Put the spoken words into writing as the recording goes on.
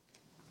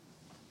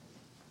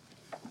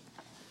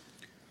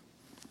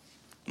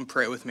And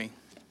pray with me.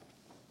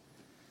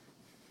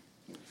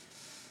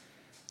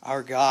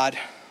 Our God,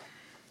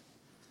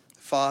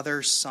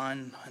 Father,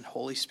 Son, and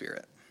Holy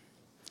Spirit,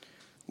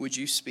 would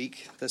you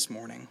speak this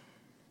morning?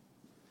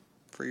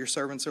 For your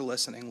servants are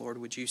listening, Lord.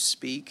 Would you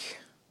speak?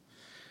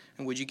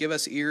 And would you give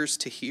us ears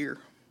to hear?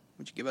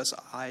 Would you give us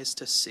eyes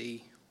to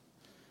see?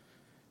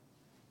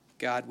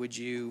 God, would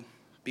you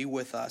be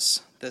with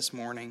us this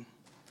morning,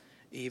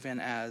 even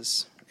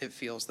as it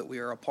feels that we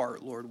are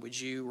apart, Lord? Would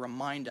you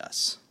remind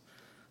us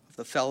of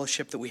the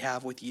fellowship that we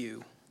have with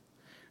you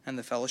and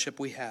the fellowship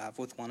we have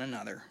with one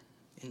another.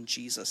 In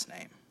Jesus'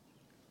 name,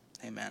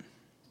 amen.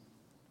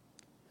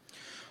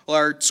 Well,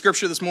 our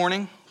scripture this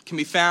morning can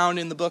be found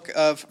in the book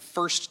of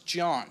 1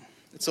 John.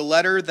 It's a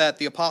letter that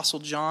the Apostle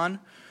John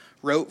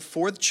wrote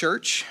for the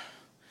church.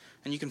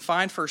 And you can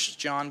find 1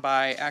 John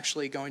by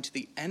actually going to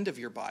the end of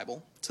your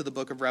Bible, to the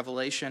book of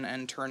Revelation,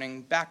 and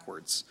turning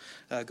backwards,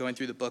 going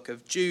through the book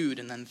of Jude,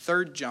 and then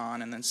 3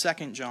 John, and then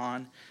 2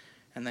 John,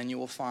 and then you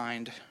will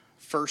find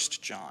 1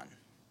 John.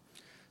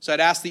 So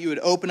I'd ask that you would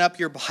open up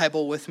your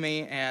Bible with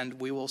me, and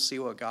we will see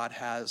what God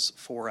has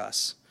for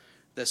us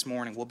this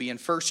morning. We'll be in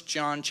 1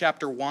 John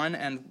chapter 1,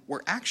 and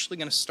we're actually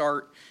going to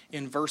start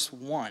in verse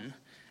 1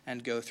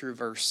 and go through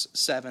verse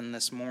 7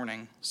 this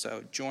morning.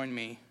 So join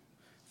me,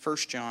 1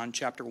 John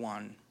chapter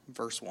 1,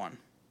 verse 1.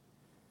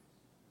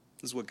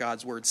 This is what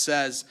God's word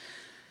says.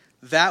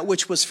 That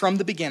which was from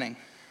the beginning,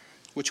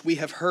 which we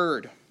have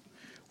heard,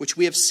 which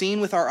we have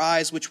seen with our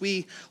eyes, which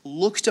we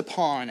looked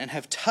upon and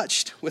have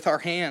touched with our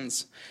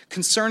hands,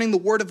 concerning the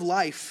word of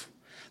life.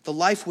 The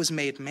life was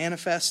made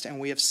manifest, and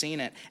we have seen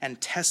it, and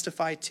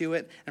testified to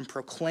it, and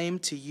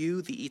proclaimed to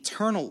you the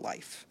eternal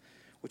life,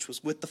 which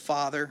was with the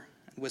Father,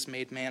 and was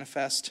made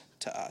manifest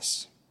to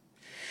us.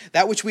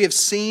 That which we have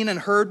seen and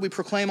heard we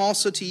proclaim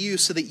also to you,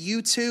 so that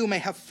you too may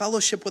have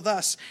fellowship with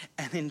us.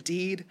 And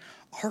indeed,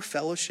 our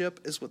fellowship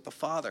is with the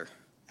Father,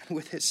 and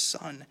with his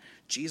Son,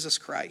 Jesus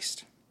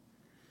Christ.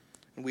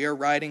 And we are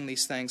writing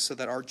these things so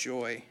that our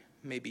joy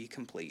may be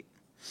complete.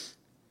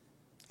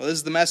 Well, this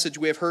is the message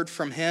we have heard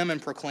from him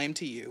and proclaimed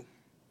to you,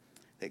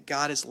 that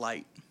God is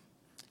light,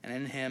 and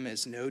in him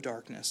is no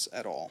darkness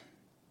at all.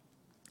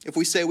 If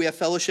we say we have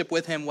fellowship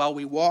with him while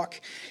we walk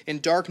in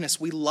darkness,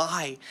 we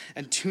lie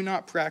and do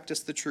not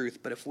practice the truth.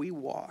 But if we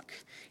walk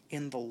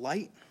in the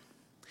light,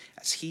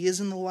 as he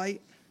is in the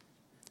light,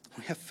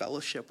 we have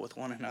fellowship with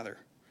one another.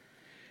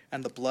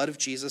 And the blood of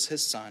Jesus,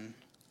 his Son,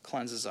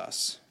 cleanses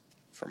us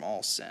from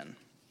all sin.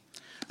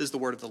 This is the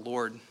word of the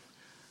Lord.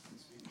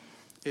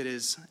 It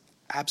is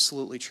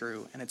absolutely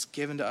true, and it's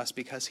given to us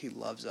because he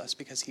loves us,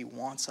 because he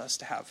wants us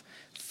to have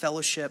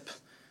fellowship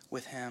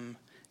with him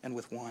and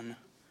with one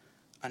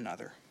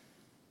another.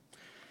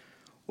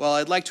 Well,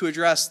 I'd like to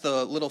address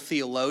the little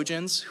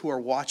theologians who are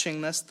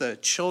watching this, the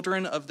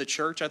children of the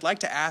church. I'd like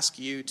to ask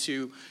you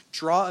to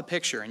draw a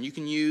picture, and you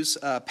can use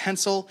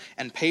pencil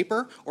and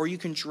paper, or you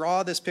can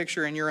draw this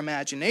picture in your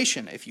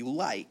imagination if you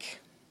like.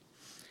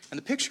 And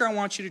the picture I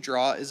want you to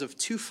draw is of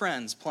two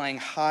friends playing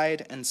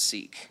hide and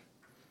seek.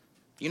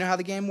 You know how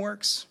the game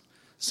works?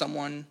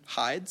 Someone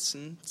hides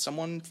and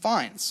someone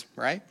finds,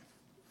 right?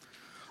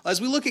 As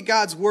we look at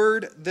God's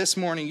word this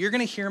morning, you're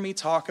going to hear me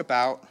talk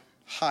about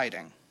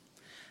hiding.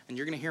 And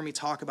you're going to hear me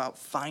talk about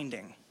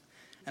finding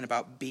and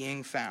about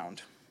being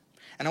found.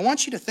 And I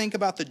want you to think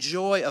about the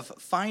joy of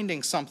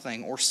finding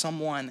something or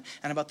someone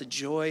and about the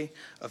joy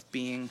of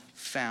being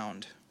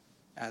found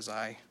as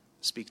I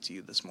speak to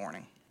you this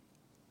morning.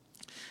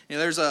 You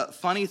know, there's a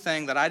funny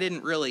thing that I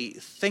didn't really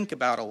think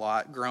about a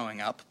lot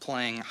growing up,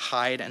 playing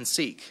hide and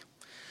seek.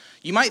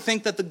 You might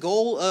think that the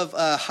goal of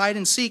hide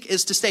and seek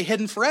is to stay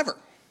hidden forever.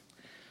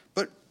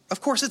 But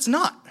of course it's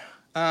not.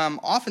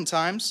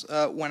 Oftentimes,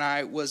 when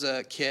I was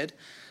a kid,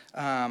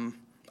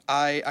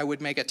 I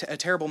would make a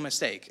terrible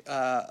mistake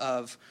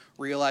of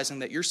realizing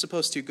that you're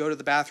supposed to go to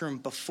the bathroom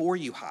before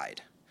you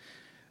hide.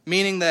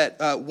 Meaning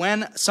that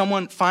when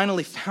someone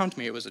finally found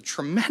me, it was a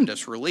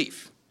tremendous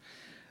relief.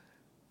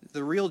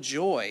 The real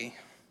joy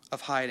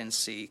of hide and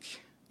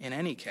seek, in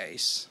any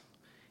case,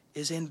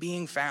 is in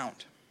being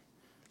found.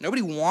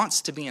 Nobody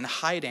wants to be in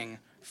hiding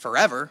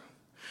forever.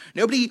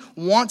 Nobody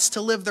wants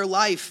to live their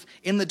life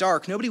in the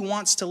dark. Nobody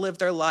wants to live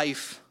their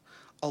life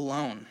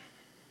alone.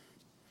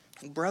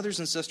 Brothers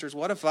and sisters,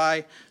 what if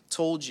I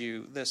told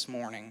you this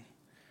morning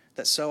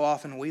that so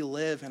often we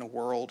live in a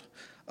world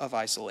of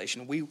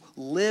isolation? We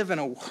live in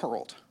a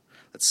world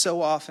that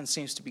so often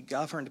seems to be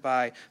governed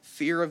by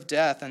fear of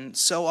death, and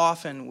so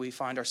often we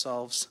find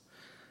ourselves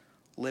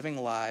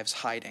living lives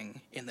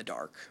hiding in the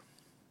dark.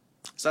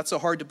 Is that so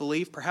hard to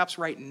believe? Perhaps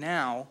right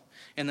now,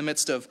 in the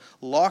midst of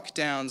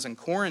lockdowns and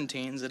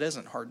quarantines, it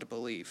isn't hard to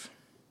believe.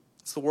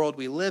 It's the world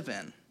we live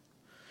in.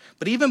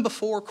 But even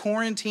before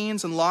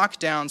quarantines and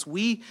lockdowns,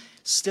 we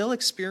still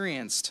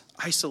experienced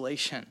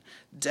isolation,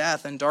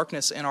 death, and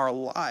darkness in our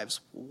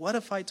lives. What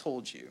if I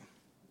told you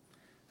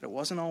that it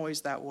wasn't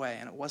always that way,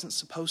 and it wasn't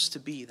supposed to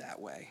be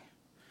that way?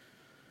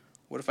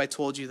 What if I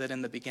told you that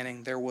in the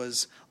beginning there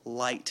was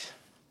light,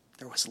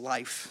 there was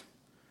life,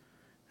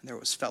 and there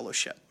was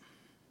fellowship,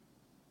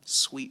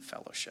 sweet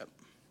fellowship?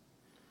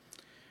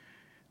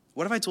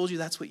 What if I told you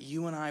that's what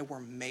you and I were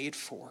made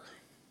for?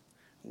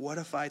 What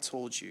if I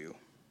told you,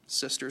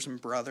 sisters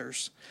and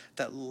brothers,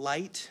 that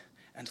light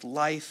and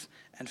life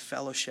and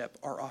fellowship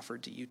are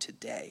offered to you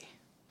today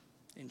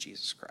in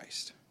Jesus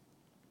Christ?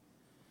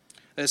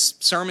 This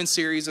sermon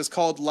series is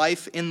called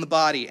Life in the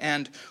Body.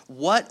 And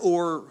what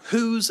or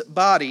whose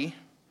body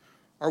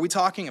are we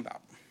talking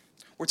about?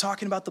 We're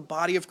talking about the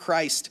body of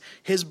Christ,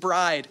 his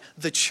bride,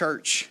 the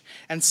church.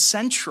 And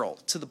central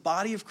to the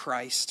body of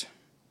Christ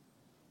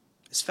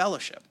is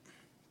fellowship.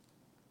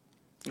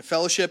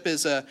 Fellowship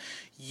is a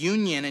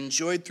union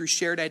enjoyed through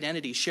shared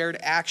identity, shared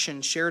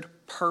action, shared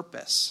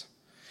purpose.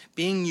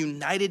 Being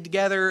united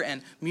together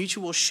and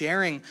mutual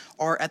sharing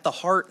are at the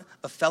heart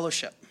of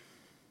fellowship.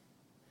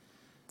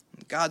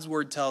 God's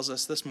word tells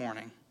us this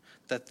morning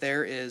that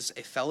there is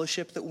a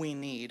fellowship that we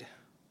need,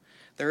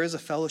 there is a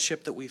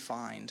fellowship that we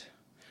find,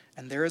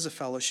 and there is a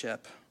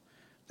fellowship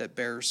that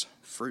bears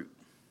fruit.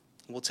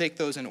 We'll take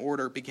those in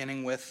order,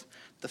 beginning with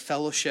the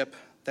fellowship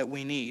that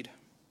we need.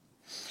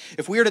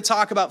 If we are to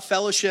talk about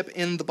fellowship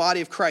in the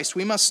body of Christ,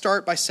 we must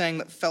start by saying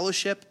that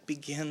fellowship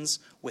begins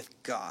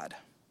with God.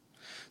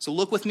 So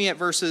look with me at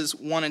verses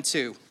 1 and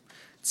 2.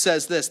 It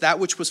says this, that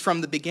which was from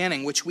the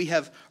beginning, which we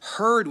have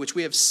heard, which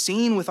we have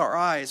seen with our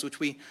eyes, which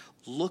we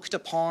looked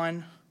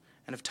upon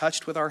and have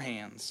touched with our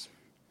hands.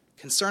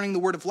 Concerning the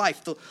word of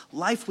life, the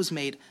life was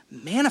made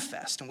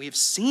manifest, and we have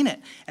seen it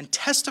and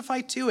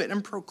testified to it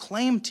and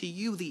proclaimed to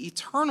you the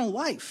eternal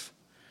life,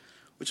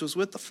 which was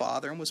with the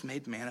Father and was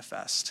made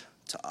manifest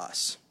to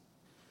us.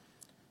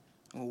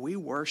 We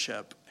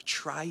worship a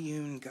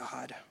triune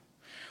God,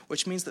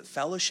 which means that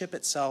fellowship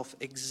itself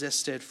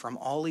existed from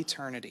all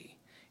eternity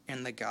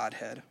in the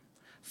Godhead.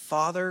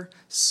 Father,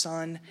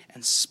 Son,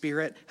 and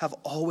Spirit have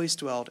always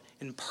dwelled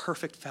in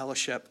perfect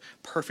fellowship,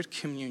 perfect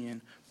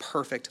communion,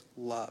 perfect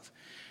love.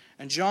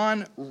 And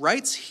John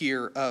writes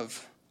here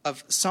of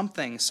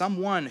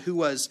someone who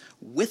was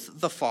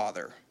with the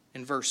Father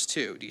in verse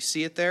 2. Do you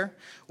see it there?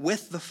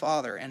 With the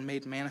Father and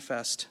made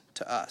manifest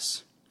to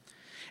us.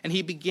 And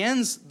he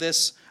begins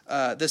this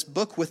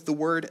book with the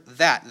word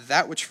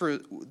that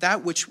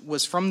which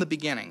was from the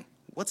beginning.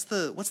 What's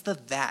the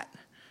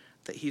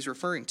that he's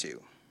referring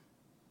to?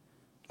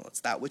 Well,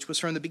 it's that which was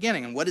from the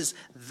beginning. And what is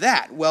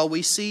that? Well,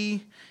 we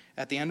see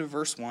at the end of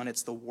verse 1,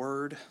 it's the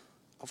word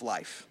of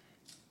life.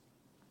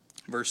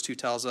 Verse 2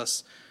 tells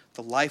us,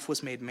 the life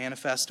was made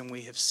manifest and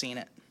we have seen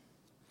it.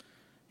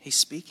 He's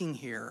speaking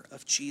here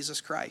of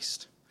Jesus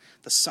Christ,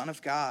 the Son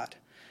of God,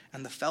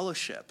 and the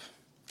fellowship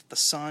that the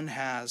Son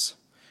has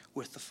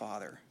with the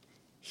Father.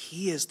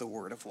 He is the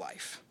word of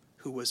life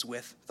who was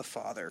with the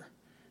Father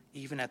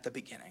even at the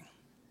beginning.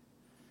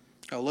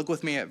 Oh, look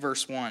with me at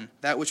verse 1.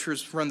 That which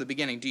was from the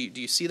beginning. Do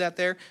you see that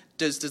there?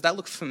 Does that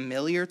look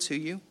familiar to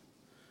you?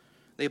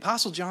 The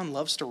Apostle John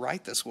loves to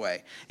write this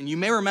way. And you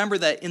may remember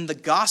that in the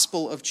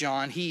Gospel of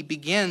John, he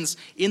begins,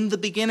 in the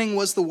beginning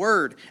was the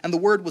Word, and the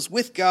Word was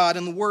with God,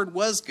 and the Word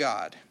was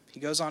God. He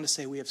goes on to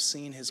say, we have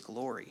seen his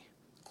glory.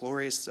 The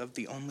glory is of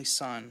the only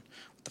Son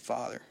with the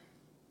Father.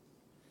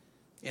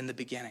 In the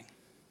beginning.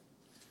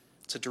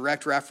 It's a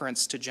direct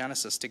reference to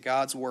Genesis, to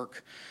God's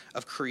work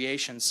of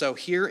creation. So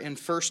here in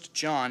 1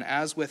 John,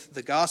 as with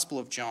the Gospel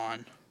of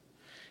John,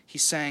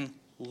 he's saying,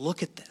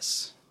 look at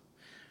this.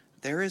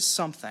 There is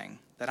something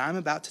that I'm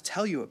about to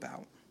tell you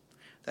about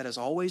that has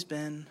always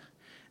been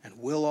and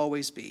will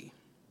always be.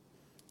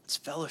 It's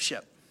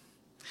fellowship.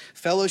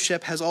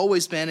 Fellowship has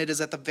always been, it is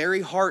at the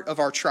very heart of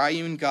our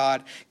triune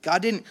God.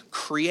 God didn't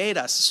create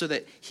us so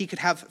that he could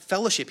have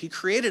fellowship. He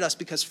created us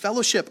because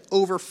fellowship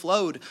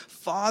overflowed.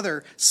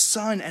 Father,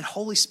 Son, and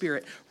Holy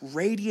Spirit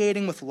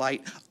radiating with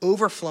light,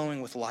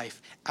 overflowing with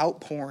life,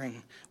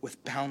 outpouring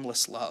with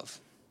boundless love.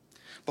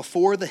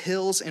 Before the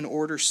hills in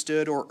order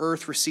stood or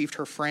earth received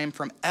her frame,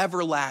 from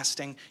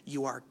everlasting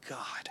you are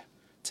God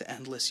to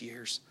endless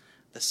years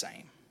the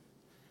same.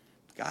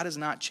 God has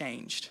not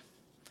changed.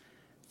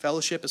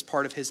 Fellowship is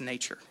part of his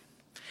nature.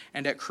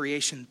 And at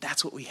creation,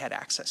 that's what we had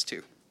access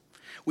to.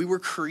 We were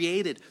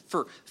created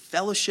for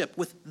fellowship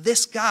with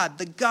this God,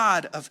 the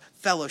God of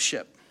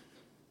fellowship.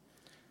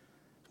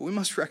 But we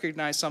must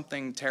recognize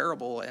something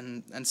terrible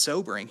and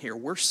sobering here.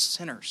 We're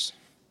sinners,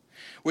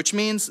 which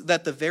means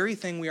that the very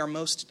thing we are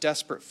most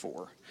desperate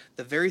for,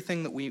 the very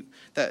thing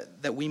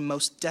that we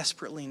most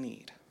desperately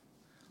need,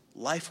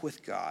 life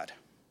with God,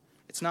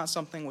 it's not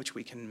something which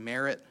we can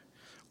merit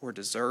or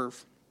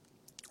deserve.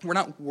 We're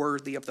not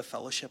worthy of the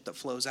fellowship that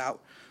flows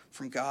out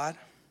from God.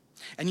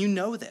 And you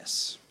know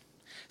this.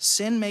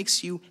 Sin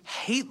makes you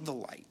hate the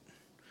light.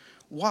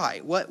 Why?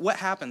 What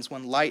happens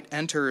when light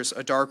enters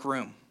a dark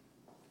room?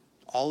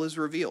 All is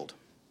revealed.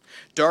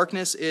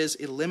 Darkness is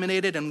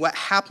eliminated, and what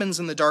happens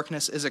in the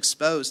darkness is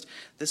exposed.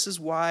 This is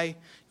why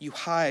you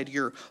hide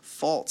your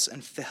faults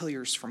and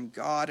failures from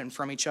God and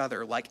from each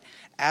other, like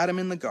Adam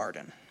in the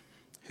garden,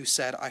 who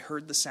said, I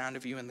heard the sound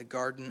of you in the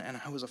garden, and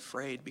I was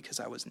afraid because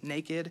I was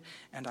naked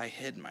and I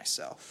hid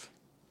myself.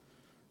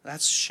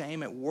 That's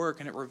shame at work,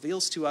 and it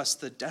reveals to us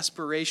the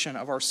desperation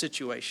of our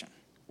situation.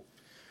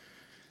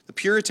 The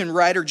Puritan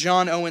writer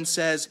John Owen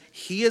says,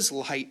 he is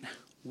light,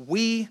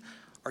 we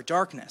are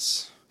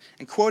darkness.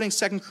 And quoting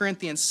 2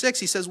 Corinthians 6,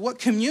 he says, what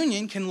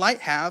communion can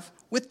light have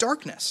with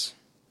darkness?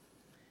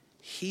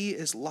 He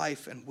is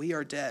life and we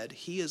are dead.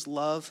 He is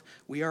love,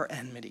 we are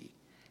enmity,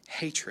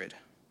 hatred.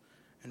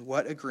 And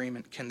what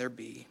agreement can there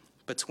be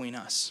between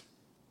us?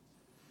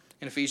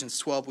 In Ephesians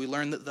 12, we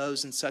learn that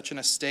those in such an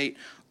estate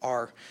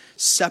are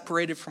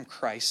separated from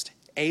Christ,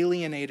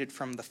 alienated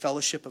from the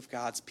fellowship of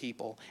God's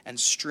people, and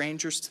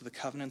strangers to the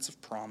covenants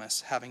of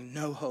promise, having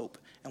no hope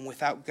and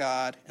without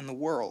God in the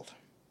world.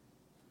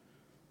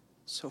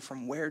 So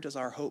from where does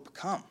our hope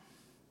come?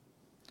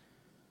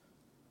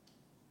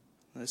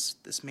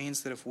 This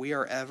means that if we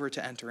are ever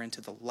to enter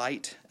into the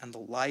light and the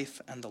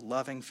life and the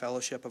loving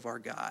fellowship of our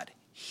God,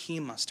 he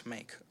must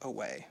make a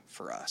way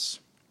for us.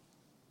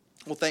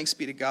 Well, thanks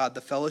be to God.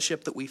 The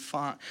fellowship that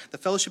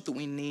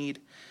we need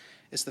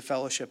is the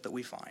fellowship that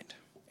we find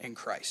in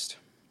Christ.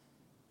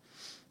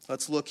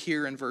 Let's look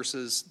here in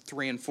verses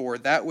 3 and 4.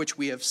 That which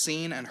we have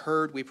seen and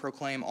heard we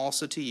proclaim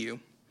also to you,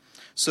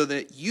 so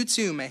that you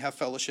too may have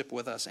fellowship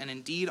with us. And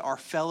indeed, our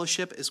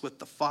fellowship is with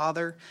the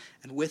Father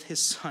and with his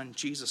Son,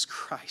 Jesus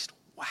Christ.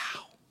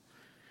 Wow.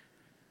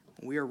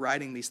 We are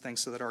writing these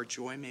things so that our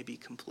joy may be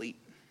complete.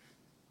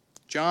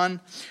 John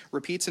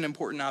repeats an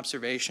important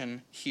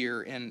observation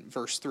here in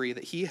verse 3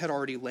 that he had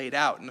already laid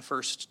out in the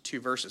first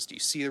two verses. Do you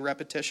see the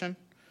repetition?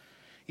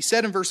 He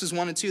said in verses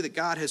 1 and 2 that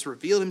God has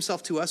revealed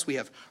himself to us. We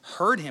have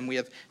heard him. We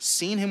have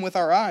seen him with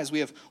our eyes. We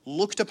have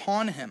looked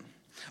upon him.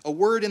 A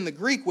word in the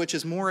Greek which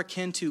is more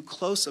akin to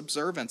close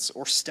observance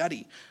or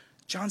study.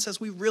 John says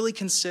we really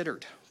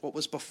considered what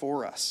was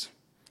before us.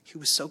 He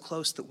was so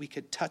close that we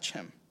could touch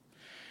him.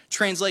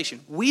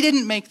 Translation, we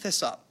didn't make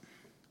this up.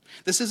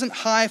 This isn't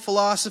high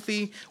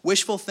philosophy,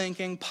 wishful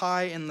thinking,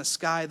 pie in the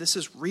sky. This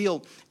is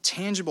real,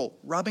 tangible,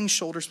 rubbing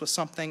shoulders with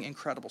something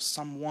incredible,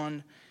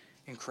 someone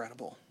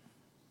incredible,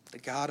 the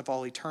God of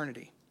all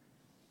eternity.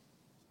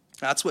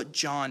 That's what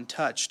John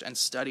touched and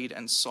studied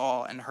and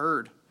saw and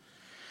heard.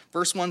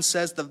 Verse 1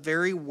 says the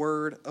very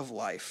word of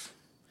life.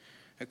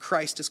 Now,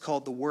 Christ is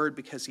called the Word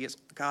because he is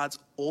God's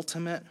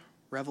ultimate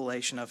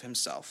revelation of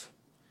himself.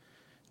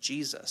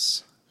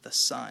 Jesus, the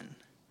Son,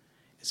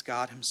 is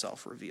God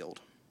himself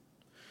revealed.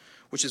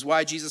 Which is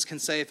why Jesus can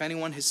say, if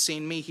anyone has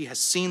seen me, he has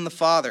seen the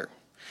Father.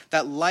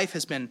 That life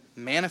has been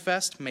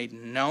manifest, made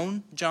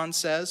known, John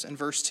says in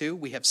verse 2.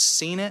 We have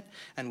seen it,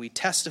 and we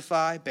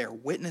testify, bear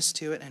witness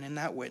to it, and in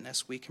that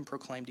witness we can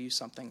proclaim to you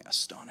something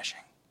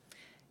astonishing.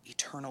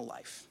 Eternal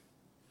life.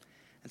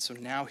 And so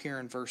now here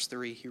in verse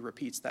 3, he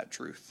repeats that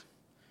truth.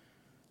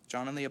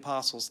 John and the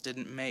apostles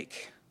didn't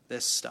make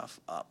this stuff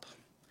up.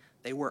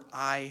 They were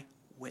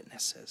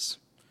eyewitnesses.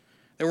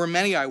 There were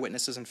many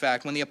eyewitnesses, in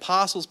fact. When the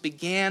apostles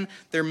began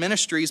their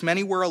ministries,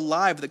 many were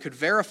alive that could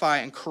verify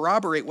and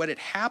corroborate what had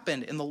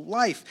happened in the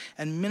life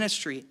and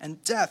ministry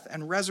and death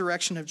and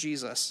resurrection of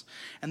Jesus.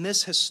 And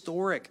this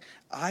historic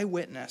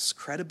eyewitness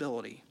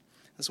credibility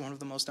is one of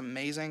the most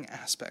amazing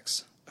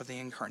aspects of the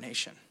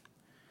incarnation.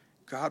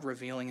 God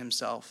revealing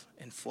himself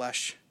in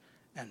flesh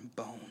and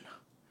bone.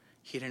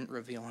 He didn't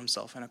reveal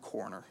himself in a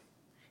corner.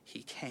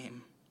 He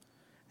came,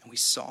 and we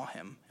saw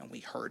him, and we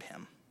heard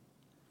him.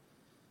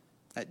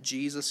 That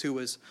Jesus who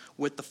was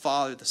with the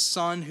Father, the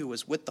Son who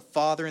was with the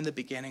Father in the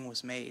beginning,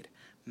 was made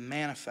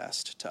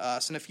manifest to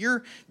us. And if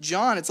you're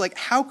John, it's like,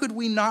 how could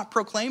we not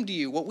proclaim to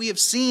you what we have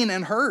seen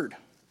and heard?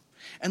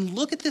 And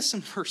look at this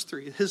in verse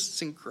 3. This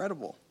is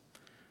incredible.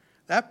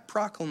 That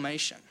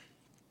proclamation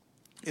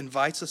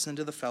invites us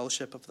into the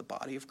fellowship of the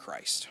body of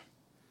Christ,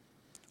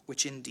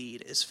 which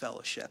indeed is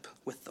fellowship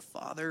with the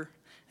Father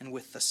and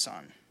with the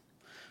Son.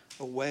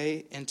 A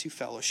way into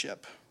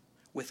fellowship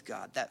with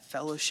God. That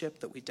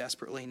fellowship that we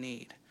desperately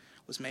need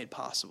was made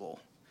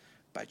possible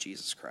by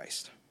Jesus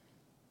Christ.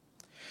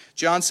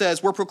 John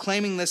says, we're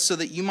proclaiming this so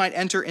that you might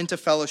enter into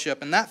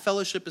fellowship. And that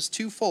fellowship is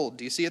twofold.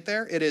 Do you see it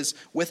there? It is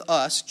with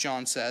us,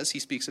 John says. He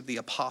speaks of the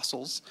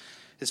apostles,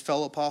 his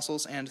fellow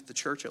apostles, and the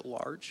church at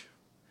large.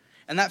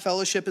 And that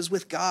fellowship is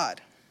with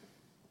God.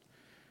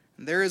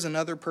 And there is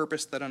another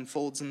purpose that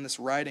unfolds in this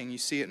writing. You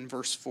see it in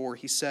verse 4.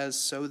 He says,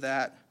 so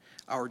that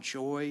our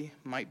joy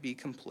might be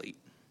complete.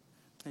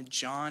 And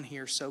John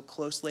here so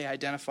closely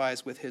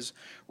identifies with his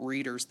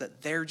readers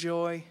that their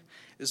joy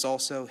is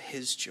also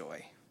his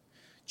joy.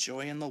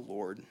 Joy in the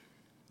Lord.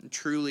 And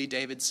truly,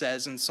 David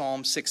says in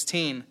Psalm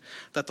 16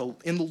 that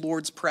in the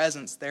Lord's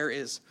presence there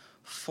is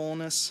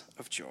fullness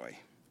of joy.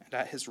 And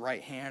at his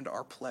right hand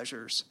are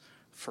pleasures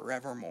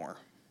forevermore.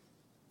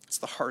 It's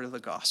the heart of the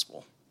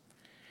gospel.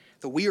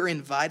 That we are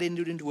invited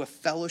into a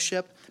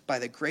fellowship by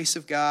the grace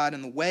of God,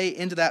 and the way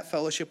into that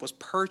fellowship was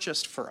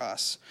purchased for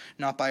us,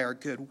 not by our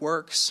good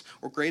works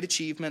or great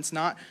achievements,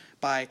 not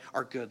by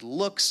our good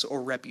looks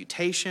or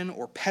reputation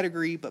or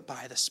pedigree, but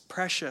by this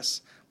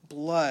precious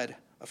blood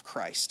of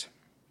Christ.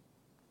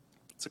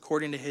 It's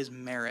according to his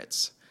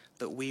merits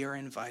that we are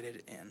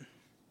invited in.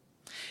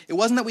 It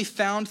wasn't that we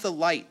found the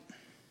light,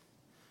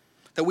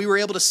 that we were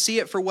able to see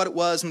it for what it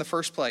was in the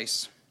first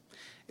place.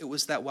 It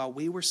was that while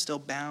we were still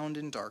bound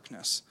in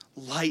darkness,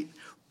 light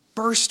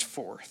burst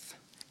forth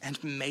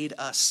and made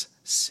us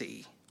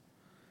see.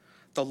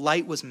 The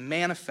light was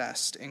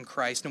manifest in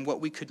Christ, and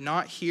what we could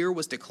not hear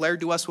was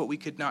declared to us. What we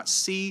could not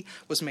see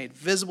was made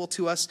visible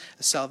to us.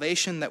 A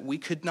salvation that we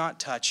could not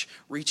touch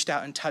reached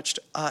out and touched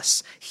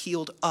us,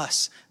 healed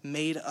us,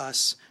 made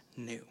us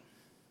new.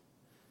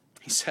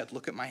 He said,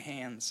 look at my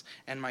hands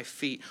and my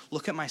feet.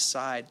 Look at my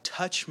side.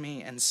 Touch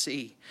me and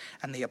see.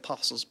 And the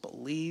apostles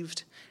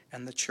believed,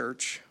 and the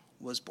church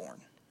was born.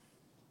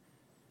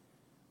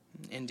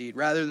 Indeed,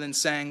 rather than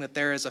saying that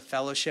there is a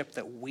fellowship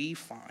that we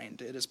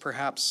find, it is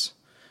perhaps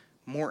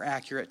more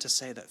accurate to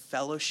say that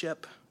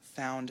fellowship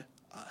found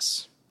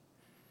us.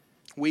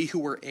 We who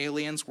were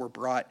aliens were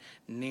brought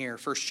near.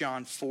 1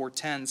 John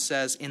 4:10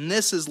 says, "In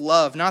this is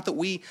love, not that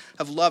we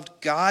have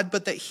loved God,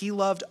 but that he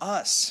loved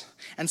us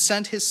and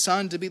sent his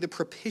Son to be the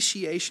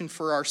propitiation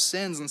for our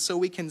sins." And so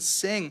we can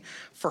sing,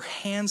 "For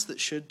hands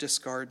that should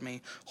discard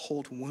me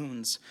hold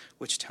wounds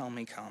which tell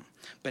me come.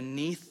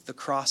 Beneath the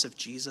cross of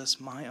Jesus,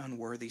 my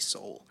unworthy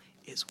soul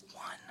is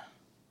one."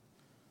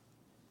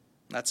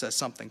 That says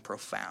something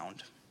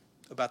profound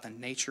about the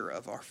nature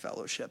of our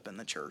fellowship in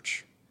the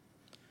church.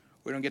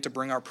 We don't get to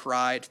bring our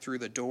pride through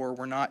the door.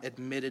 We're not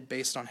admitted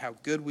based on how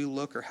good we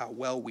look or how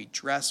well we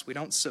dress. We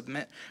don't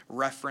submit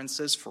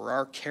references for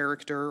our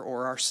character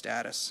or our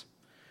status.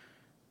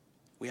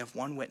 We have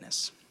one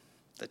witness,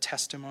 the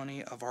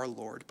testimony of our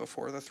Lord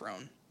before the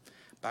throne,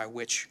 by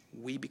which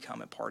we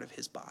become a part of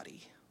his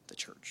body, the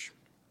church.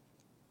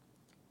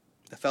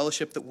 The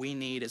fellowship that we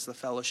need is the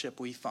fellowship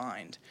we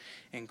find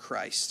in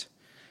Christ.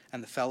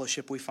 And the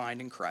fellowship we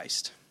find in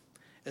Christ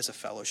is a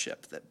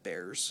fellowship that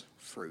bears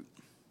fruit.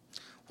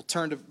 We'll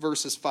turn to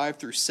verses 5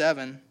 through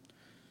 7.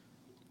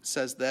 It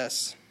says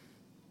this: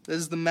 "This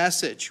is the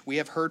message we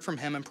have heard from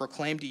him and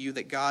proclaimed to you,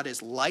 that God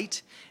is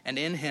light, and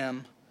in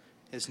him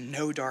is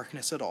no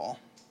darkness at all.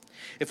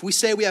 If we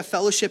say we have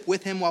fellowship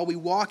with him while we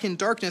walk in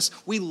darkness,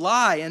 we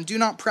lie and do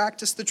not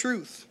practice the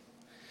truth.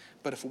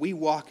 But if we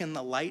walk in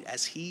the light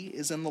as he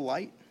is in the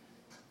light,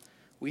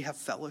 we have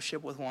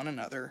fellowship with one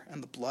another,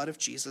 and the blood of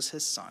Jesus,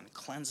 his Son,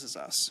 cleanses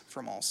us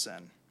from all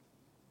sin."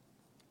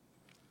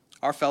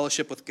 Our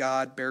fellowship with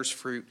God bears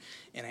fruit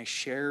in a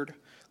shared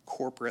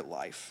corporate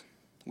life.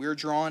 We are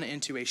drawn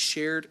into a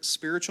shared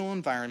spiritual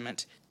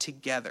environment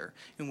together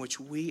in which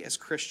we as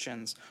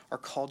Christians are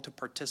called to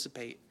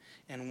participate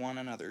in one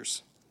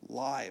another's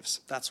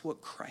lives. That's what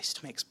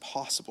Christ makes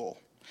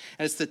possible.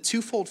 And it's the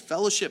twofold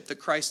fellowship that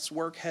Christ's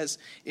work has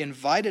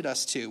invited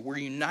us to. We're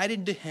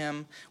united to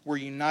him. We're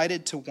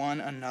united to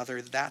one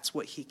another. That's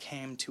what he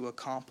came to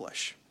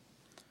accomplish.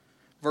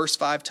 Verse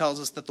 5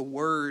 tells us that the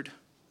word,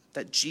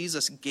 that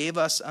Jesus gave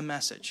us a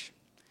message,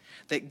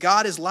 that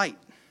God is light.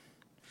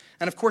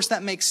 And of course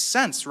that makes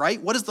sense,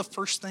 right? What is the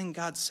first thing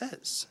God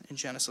says in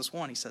Genesis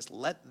 1? He says,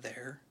 "Let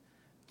there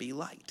be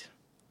light."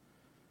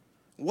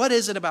 What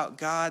is it about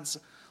God's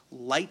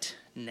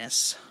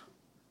lightness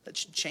that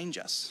should change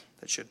us,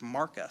 that should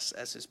mark us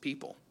as his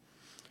people?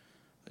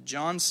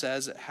 John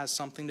says it has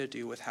something to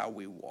do with how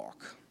we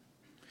walk.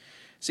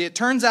 See, it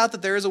turns out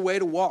that there is a way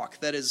to walk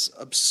that is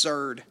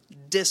absurd,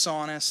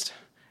 dishonest,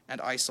 and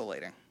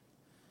isolating.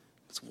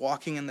 It's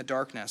walking in the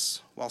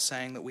darkness while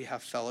saying that we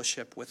have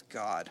fellowship with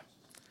God.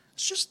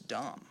 It's just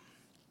dumb.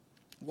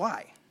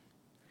 Why?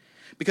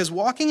 Because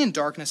walking in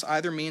darkness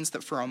either means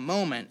that for a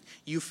moment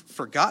you've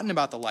forgotten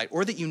about the light,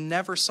 or that you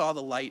never saw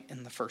the light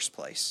in the first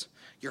place.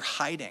 You're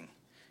hiding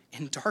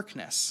in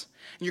darkness,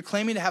 and you're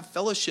claiming to have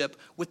fellowship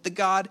with the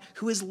God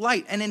who is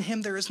light, and in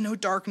him there is no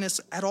darkness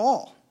at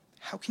all.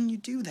 How can you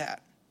do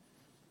that?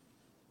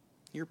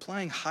 You're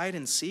playing hide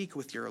and seek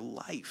with your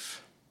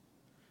life.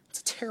 It's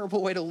a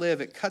terrible way to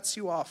live. It cuts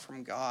you off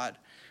from God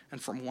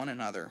and from one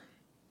another.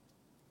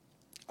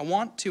 I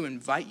want to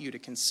invite you to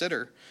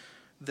consider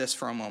this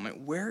for a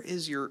moment. Where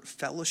is your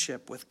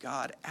fellowship with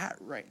God at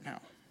right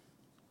now?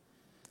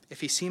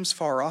 If he seems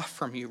far off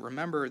from you,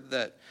 remember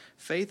that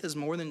faith is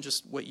more than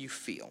just what you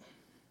feel.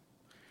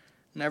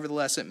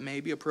 Nevertheless, it may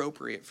be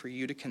appropriate for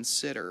you to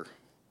consider,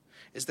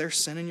 is there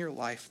sin in your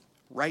life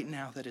right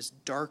now that is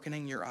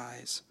darkening your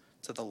eyes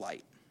to the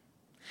light?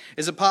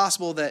 Is it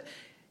possible that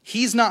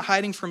he's not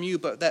hiding from you,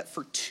 but that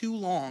for too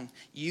long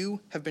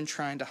you have been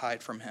trying to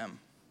hide from him?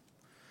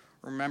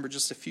 Remember,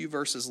 just a few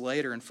verses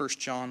later in 1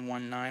 John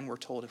 1:9, we're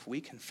told if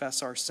we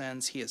confess our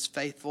sins, he is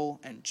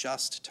faithful and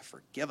just to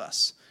forgive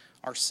us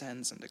our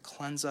sins and to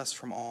cleanse us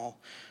from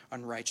all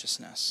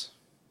unrighteousness.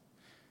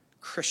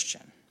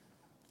 Christian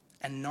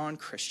and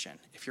non-Christian,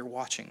 if you're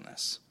watching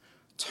this,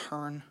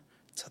 turn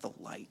to the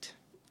light.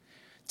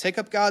 Take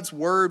up God's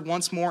word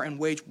once more and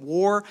wage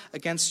war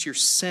against your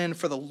sin,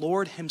 for the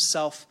Lord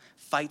himself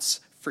fights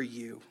for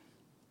you.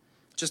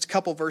 Just a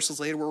couple verses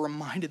later, we're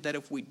reminded that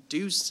if we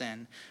do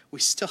sin, we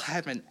still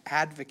have an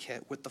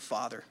advocate with the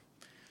Father,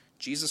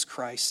 Jesus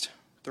Christ,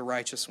 the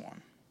righteous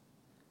one.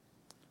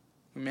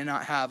 We may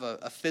not have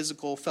a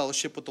physical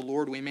fellowship with the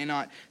Lord. We may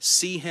not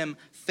see him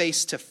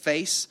face to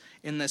face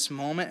in this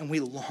moment, and we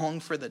long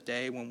for the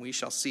day when we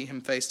shall see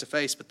him face to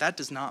face, but that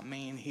does not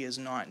mean he is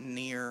not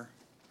near.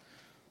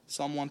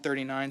 Psalm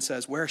 139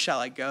 says, "Where shall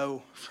I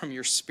go from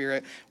your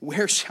spirit?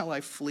 Where shall I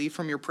flee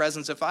from your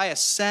presence? If I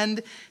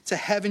ascend to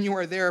heaven, you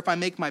are there. If I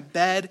make my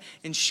bed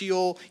in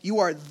Sheol, you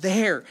are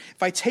there.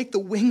 If I take the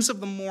wings of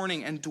the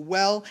morning and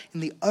dwell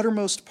in the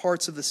uttermost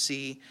parts of the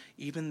sea,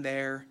 even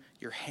there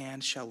your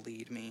hand shall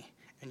lead me,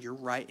 and your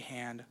right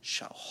hand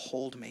shall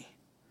hold me.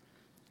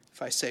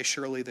 If I say,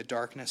 surely the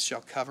darkness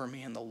shall cover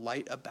me, and the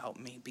light about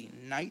me be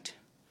night,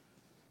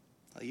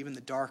 well, even the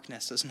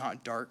darkness is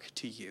not dark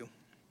to you.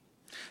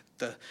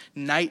 The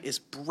night is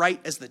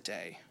bright as the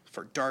day,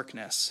 for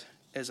darkness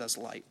is as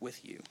light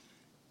with you."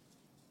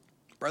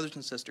 Brothers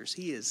and sisters,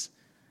 he is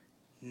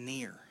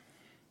near.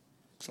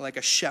 Like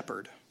a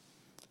shepherd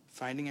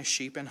finding a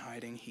sheep in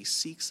hiding, he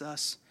seeks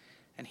us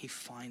and he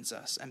finds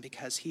us. And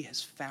because he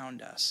has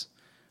found us,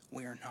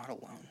 we are not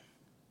alone.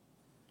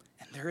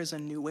 And there is a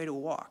new way to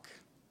walk.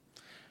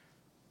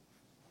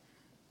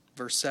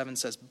 Verse 7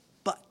 says,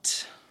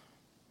 "But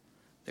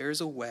there is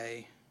a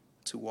way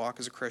to walk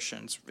as a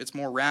Christian. It's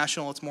more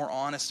rational, it's more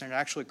honest, and it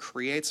actually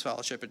creates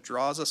fellowship. It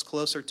draws us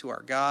closer to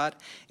our God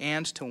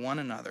and to one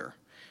another.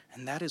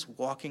 And that is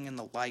walking in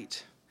the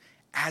light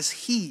as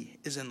he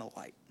is in the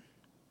light.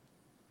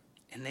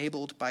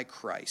 Enabled by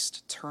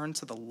Christ, turn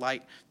to the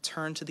light,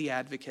 turn to the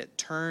advocate,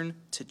 turn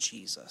to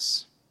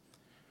Jesus.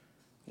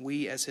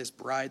 We as his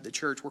bride, the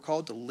church, we're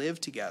called to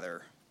live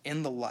together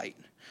in the light,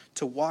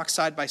 to walk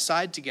side by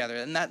side together.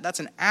 And that's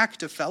an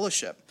act of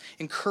fellowship,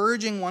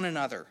 encouraging one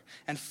another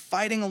and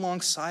fighting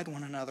alongside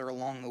one another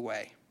along the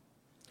way.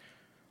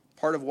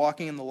 Part of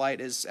walking in the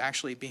light is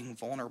actually being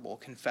vulnerable,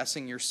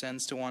 confessing your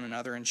sins to one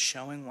another and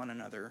showing one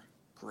another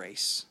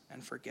grace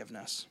and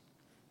forgiveness.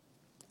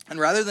 And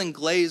rather than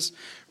glaze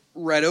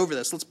right over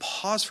this, let's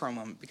pause for a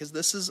moment because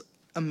this is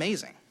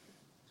amazing.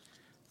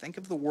 Think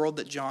of the world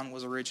that John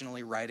was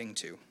originally writing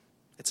to.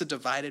 It's a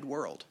divided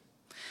world.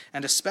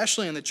 And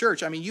especially in the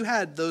church, you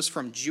had those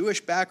from Jewish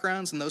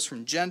backgrounds and those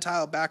from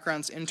Gentile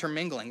backgrounds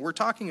intermingling. We're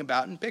talking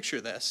about, and picture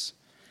this,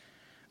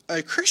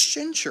 a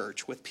Christian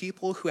church with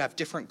people who have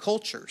different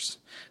cultures,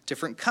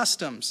 different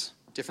customs,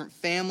 different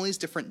families,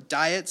 different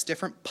diets,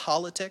 different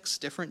politics,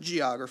 different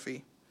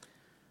geography.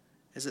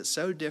 Is it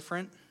so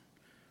different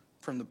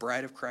from the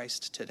bride of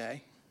Christ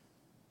today?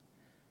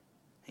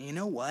 And you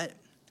know what?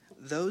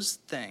 Those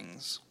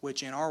things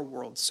which in our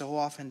world so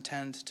often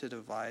tend to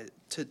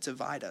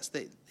divide us,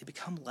 they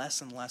become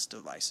less and less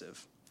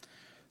divisive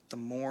the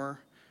more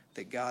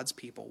that God's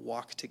people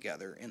walk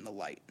together in the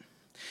light.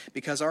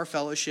 Because our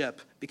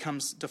fellowship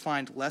becomes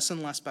defined less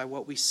and less by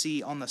what we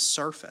see on the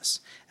surface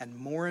and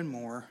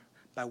more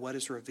by what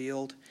is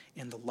revealed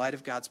in the light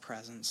of God's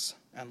presence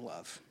and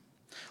love.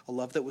 A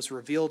love that was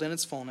revealed in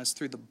its fullness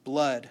through the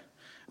blood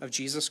of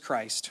Jesus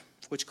Christ,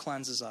 which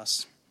cleanses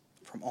us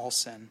from all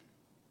sin.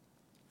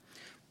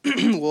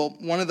 Well,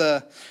 one of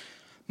the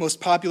most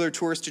popular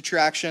tourist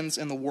attractions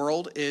in the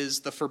world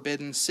is the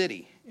Forbidden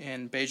City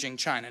in Beijing,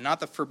 China. Not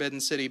the Forbidden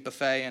City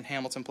buffet in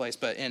Hamilton Place,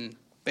 but in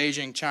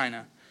Beijing,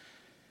 China.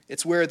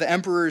 It's where the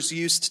emperors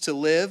used to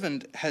live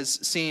and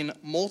has seen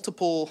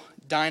multiple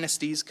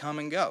dynasties come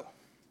and go.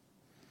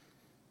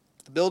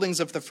 The buildings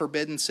of the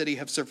Forbidden City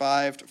have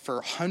survived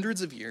for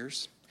hundreds of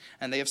years,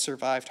 and they have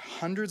survived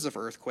hundreds of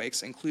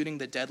earthquakes, including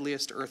the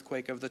deadliest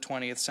earthquake of the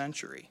 20th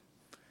century.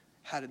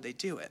 How did they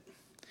do it?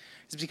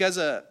 It's because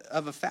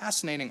of a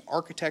fascinating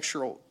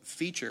architectural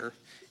feature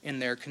in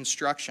their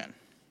construction.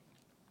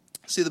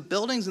 See, the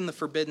buildings in the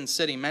Forbidden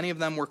City, many of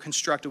them were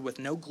constructed with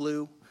no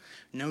glue,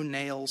 no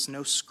nails,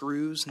 no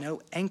screws,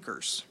 no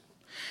anchors.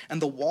 And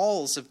the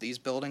walls of these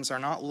buildings are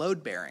not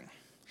load-bearing.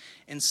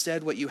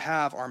 Instead, what you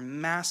have are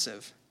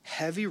massive,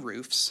 heavy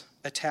roofs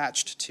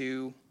attached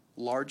to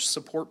large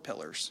support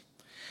pillars.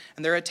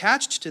 And they're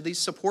attached to these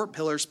support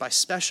pillars by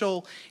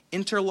special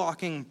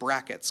interlocking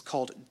brackets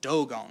called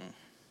dogong.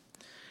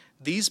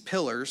 These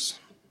pillars,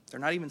 they're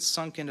not even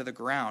sunk into the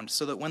ground,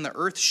 so that when the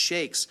earth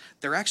shakes,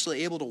 they're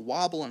actually able to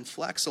wobble and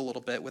flex a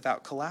little bit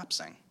without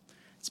collapsing.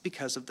 It's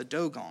because of the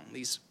dogong,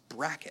 these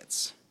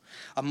brackets.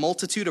 A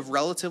multitude of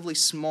relatively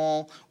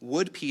small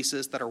wood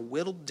pieces that are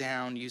whittled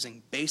down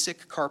using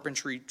basic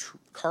carpentry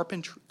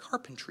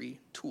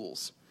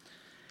tools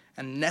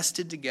and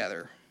nested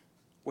together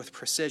with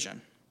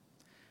precision.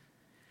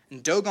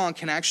 And dogong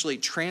can actually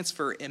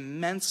transfer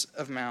immense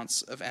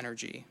amounts of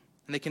energy,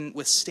 and they can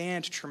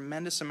withstand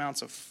tremendous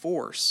amounts of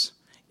force,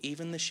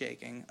 even the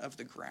shaking of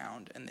the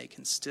ground, and they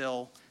can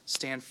still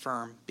stand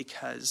firm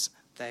because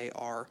they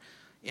are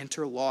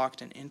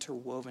interlocked and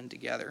interwoven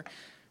together.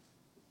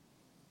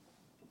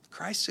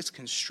 Christ has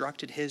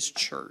constructed his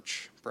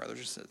church,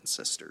 brothers and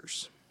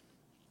sisters,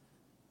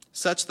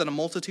 such that a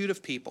multitude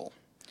of people,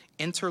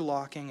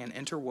 interlocking and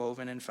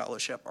interwoven in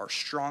fellowship, are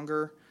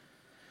stronger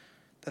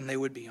than they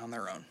would be on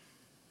their own.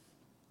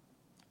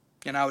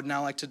 And I would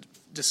now like to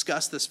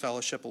discuss this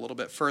fellowship a little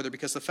bit further,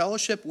 because the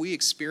fellowship we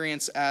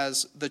experience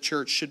as the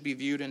church should be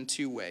viewed in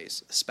two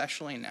ways,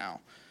 especially now.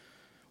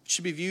 It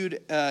should be viewed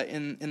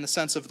in the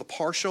sense of the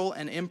partial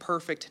and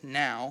imperfect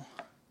now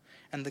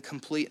and the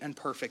complete and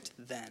perfect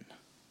then.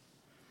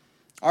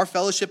 Our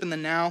fellowship in the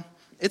now,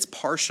 it's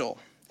partial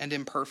and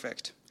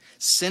imperfect.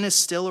 Sin is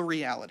still a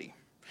reality.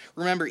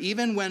 Remember,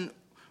 even when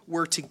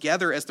we're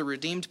together as the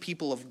redeemed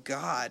people of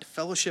God,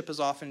 fellowship is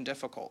often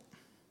difficult.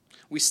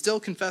 We still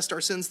confessed our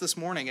sins this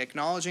morning,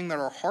 acknowledging that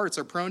our hearts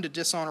are prone to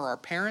dishonor our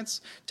parents,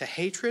 to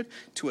hatred,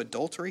 to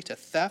adultery, to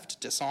theft,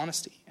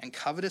 dishonesty, and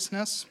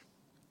covetousness.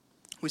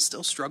 We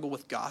still struggle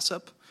with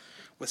gossip,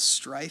 with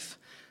strife,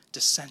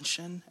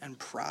 dissension, and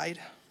pride.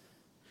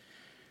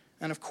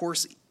 And of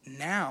course,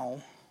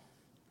 now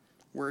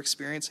we're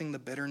experiencing the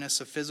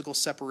bitterness of physical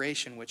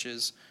separation, which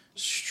is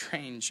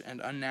strange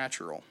and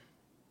unnatural.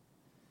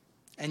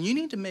 And you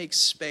need to make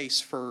space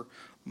for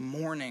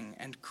mourning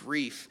and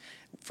grief,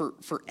 for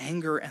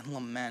anger and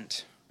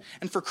lament,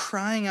 and for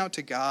crying out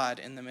to God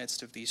in the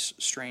midst of these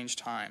strange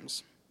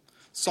times.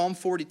 Psalm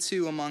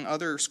 42, among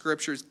other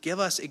scriptures, give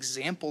us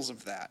examples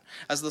of that.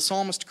 As the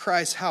psalmist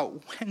cries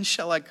out, when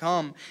shall I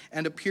come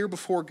and appear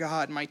before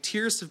God? My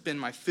tears have been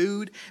my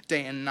food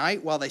day and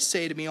night, while they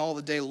say to me all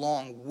the day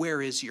long,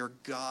 where is your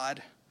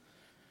God?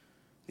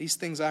 These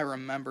things I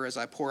remember as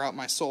I pour out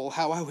my soul,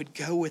 how I would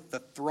go with the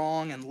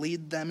throng and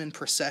lead them in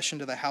procession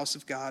to the house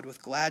of God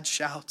with glad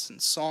shouts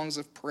and songs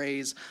of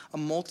praise, a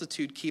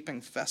multitude keeping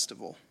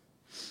festival.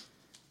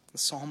 The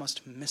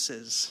psalmist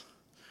misses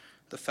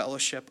the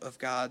fellowship of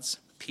God's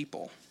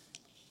people.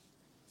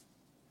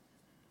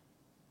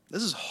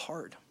 This is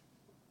hard.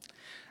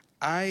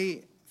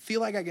 I feel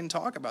like I can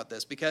talk about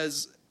this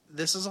because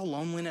this is a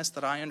loneliness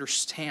that I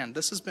understand.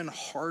 This has been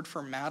hard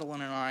for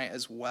Madeline and I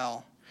as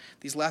well.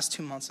 These last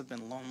 2 months have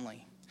been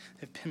lonely.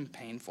 They've been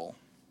painful.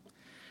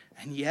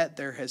 And yet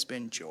there has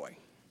been joy.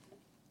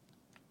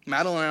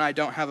 Madeline and I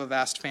don't have a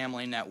vast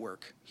family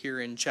network here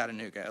in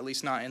Chattanooga, at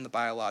least not in the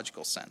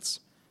biological sense.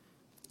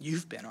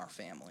 You've been our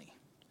family.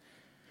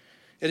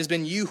 It has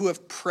been you who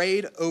have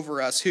prayed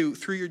over us, who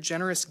through your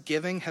generous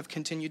giving have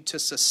continued to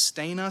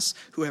sustain us,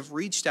 who have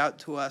reached out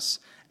to us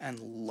and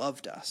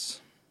loved us.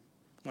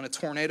 When a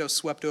tornado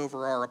swept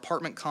over our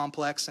apartment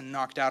complex and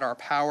knocked out our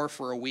power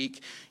for a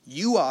week,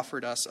 you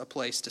offered us a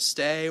place to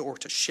stay or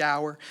to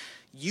shower.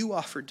 You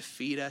offered to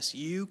feed us.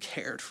 You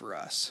cared for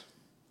us.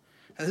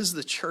 And this is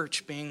the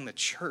church being the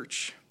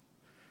church.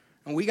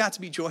 And we got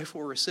to be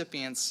joyful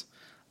recipients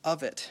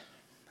of it.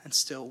 And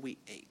still we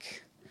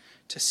ache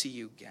to see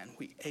you again.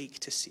 We ache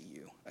to see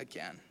you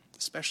again,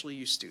 especially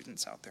you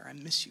students out there. I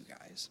miss you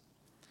guys.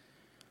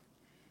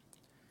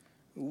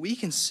 We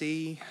can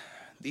see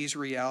these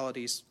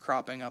realities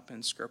cropping up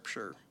in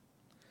Scripture.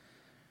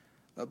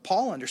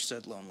 Paul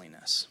understood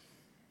loneliness.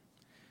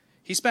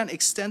 He spent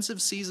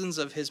extensive seasons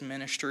of his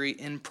ministry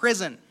in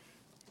prison,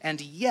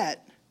 and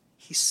yet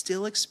he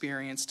still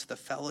experienced the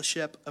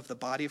fellowship of the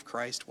body of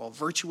Christ while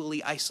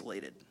virtually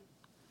isolated.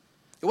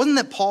 It wasn't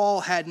that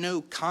Paul had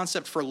no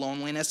concept for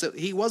loneliness.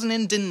 He wasn't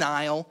in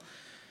denial,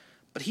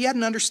 but he had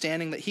an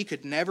understanding that he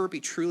could never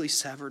be truly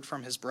severed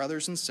from his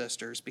brothers and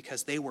sisters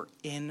because they were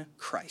in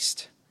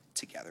Christ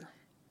together.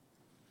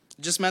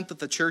 It just meant that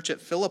the church at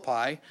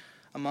Philippi,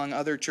 among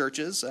other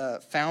churches,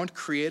 found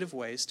creative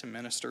ways to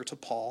minister to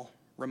Paul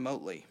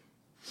remotely,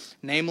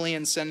 namely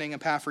in sending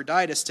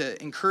Epaphroditus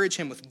to encourage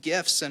him with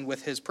gifts and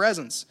with his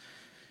presence.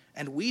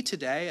 And we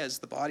today, as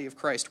the body of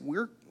Christ,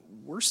 we're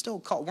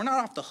still called. We're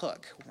not off the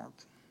hook.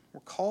 We're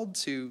called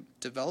to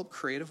develop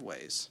creative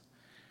ways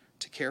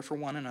to care for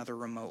one another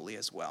remotely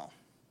as well.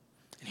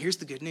 And here's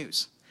the good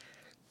news.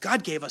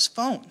 God gave us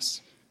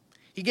phones.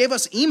 He gave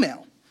us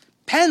email,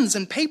 pens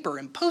and paper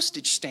and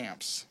postage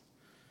stamps.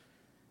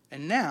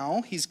 And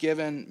now he's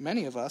given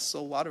many of us a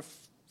lot of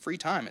free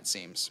time, it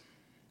seems.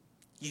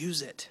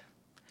 Use it.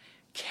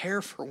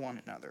 Care for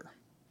one another.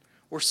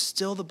 We're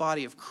still the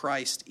body of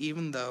Christ,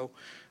 even though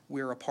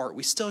we're apart.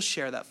 We still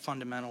share that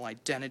fundamental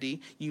identity,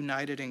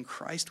 united in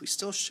Christ. We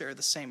still share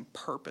the same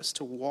purpose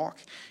to walk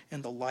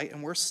in the light,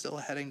 and we're still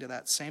heading to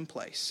that same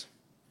place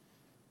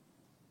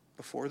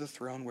before the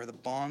throne where the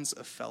bonds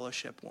of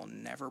fellowship will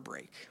never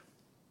break.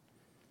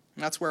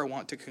 And that's where I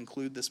want to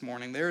conclude this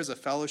morning. There is a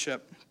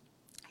fellowship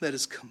that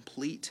is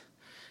complete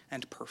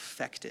and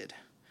perfected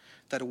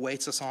that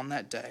awaits us on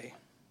that day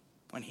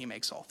when he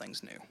makes all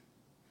things new.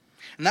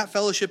 And that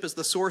fellowship is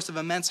the source of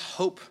immense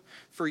hope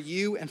for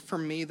you and for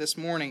me this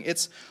morning.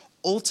 It's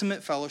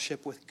ultimate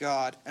fellowship with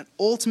God and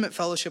ultimate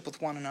fellowship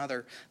with one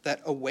another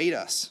that await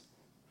us.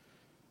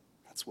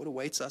 That's what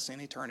awaits us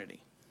in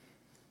eternity.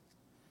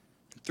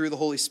 Through the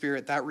Holy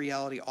Spirit, that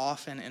reality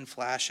often in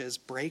flashes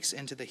breaks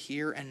into the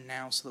here and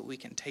now so that we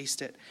can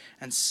taste it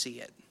and see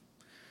it.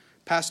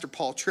 Pastor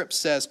Paul Tripp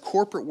says,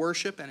 corporate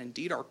worship, and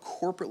indeed our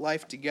corporate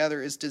life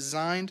together, is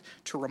designed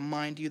to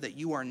remind you that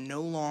you are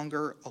no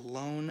longer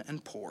alone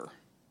and poor,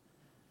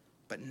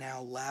 but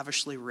now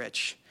lavishly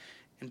rich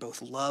in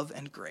both love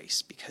and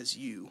grace because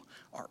you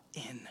are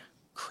in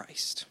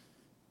Christ.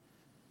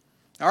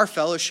 Our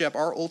fellowship,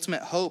 our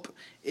ultimate hope,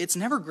 it's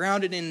never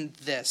grounded in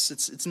this.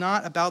 It's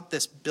not about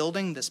this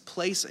building, this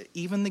place,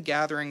 even the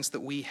gatherings that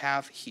we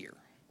have here.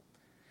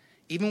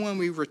 Even when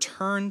we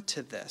return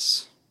to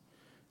this,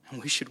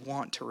 and we should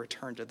want to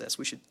return to this,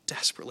 we should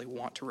desperately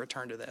want to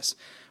return to this,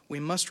 we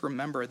must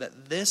remember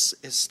that this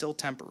is still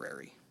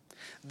temporary.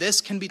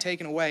 This can be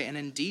taken away, and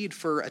indeed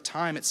for a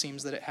time it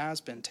seems that it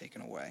has been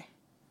taken away.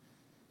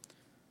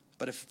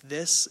 But if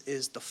this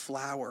is the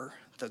flower,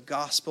 the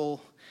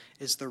gospel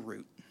is the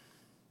root.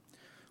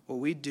 What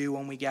we do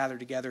when we gather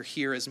together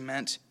here is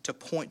meant to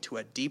point to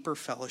a deeper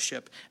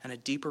fellowship and a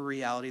deeper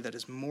reality that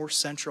is more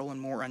central and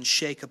more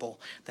unshakable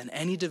than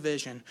any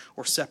division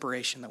or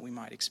separation that we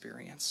might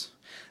experience.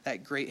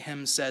 That great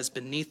hymn says,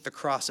 "Beneath the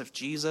cross of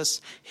Jesus,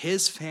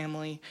 his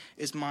family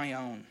is my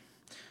own.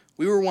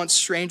 We were once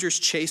strangers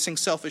chasing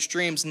selfish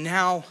dreams.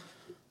 Now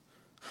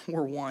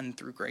we're one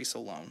through grace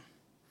alone.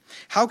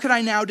 How could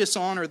I now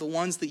dishonor the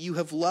ones that you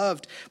have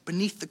loved?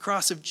 Beneath the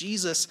cross of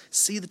Jesus,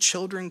 see the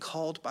children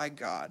called by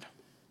God."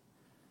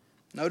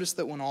 Notice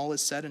that when all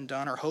is said and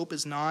done, our hope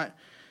is not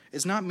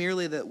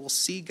merely that we'll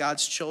see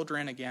God's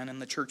children again in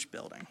the church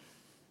building.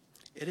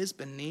 It is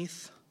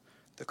beneath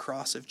the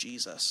cross of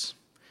Jesus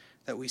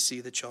that we see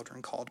the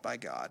children called by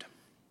God.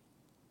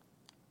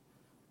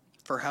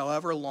 For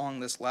however long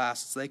this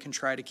lasts, they can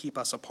try to keep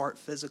us apart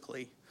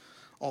physically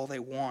all they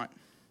want.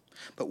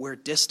 But where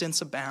distance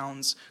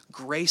abounds,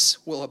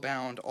 grace will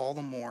abound all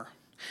the more.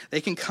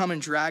 They can come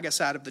and drag us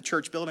out of the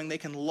church building. They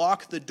can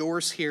lock the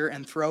doors here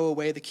and throw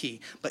away the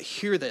key. But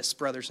hear this,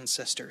 brothers and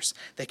sisters.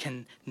 They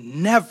can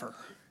never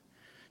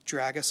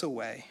drag us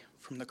away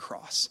from the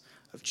cross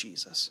of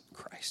Jesus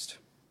Christ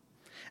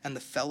and the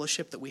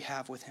fellowship that we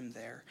have with him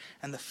there,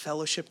 and the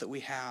fellowship that we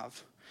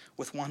have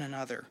with one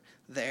another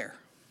there.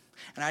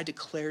 And I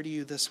declare to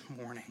you this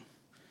morning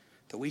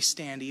that we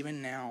stand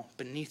even now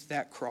beneath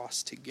that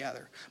cross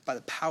together by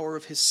the power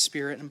of his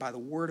Spirit and by the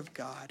word of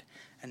God,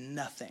 and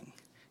nothing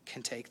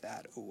can take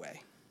that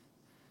away.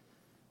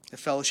 The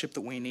fellowship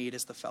that we need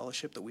is the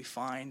fellowship that we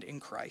find in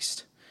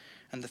Christ.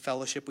 And the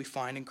fellowship we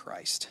find in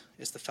Christ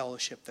is the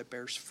fellowship that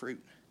bears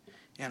fruit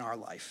in our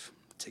life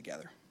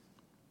together.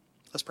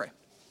 Let's pray.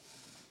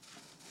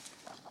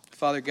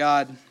 Father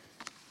God,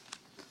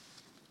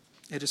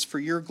 it is for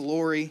your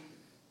glory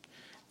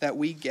that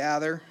we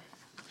gather,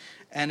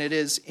 and it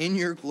is in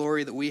your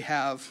glory that we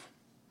have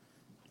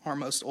our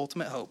most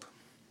ultimate hope,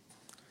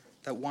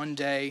 that one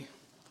day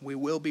we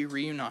will be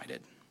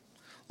reunited.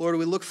 Lord,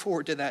 we look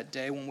forward to that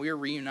day when we are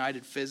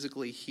reunited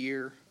physically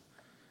here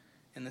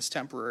in this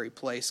temporary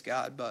place,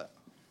 God, but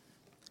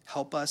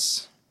help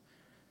us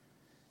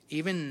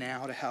even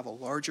now to have a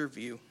larger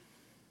view,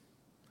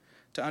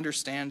 to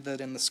understand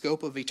that in the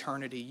scope of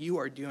eternity, you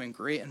are doing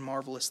great and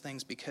marvelous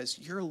things because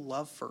your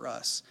love for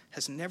us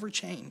has never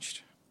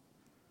changed.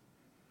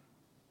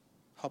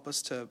 Help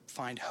us to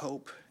find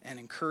hope and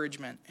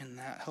encouragement in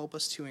that. Help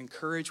us to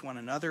encourage one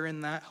another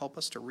in that. Help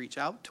us to reach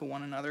out to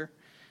one another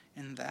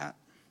in that.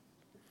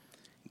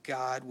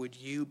 God, would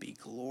you be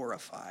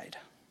glorified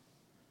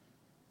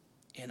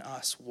in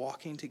us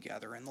walking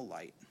together in the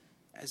light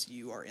as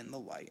you are in the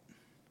light.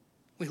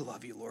 We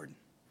love you, Lord,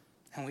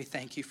 and we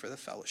thank you for the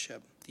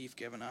fellowship that you've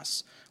given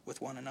us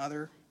with one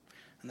another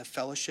and the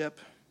fellowship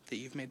that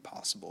you've made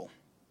possible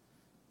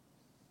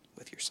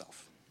with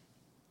yourself.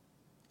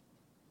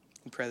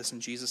 We pray this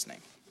in Jesus'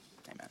 name.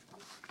 Amen.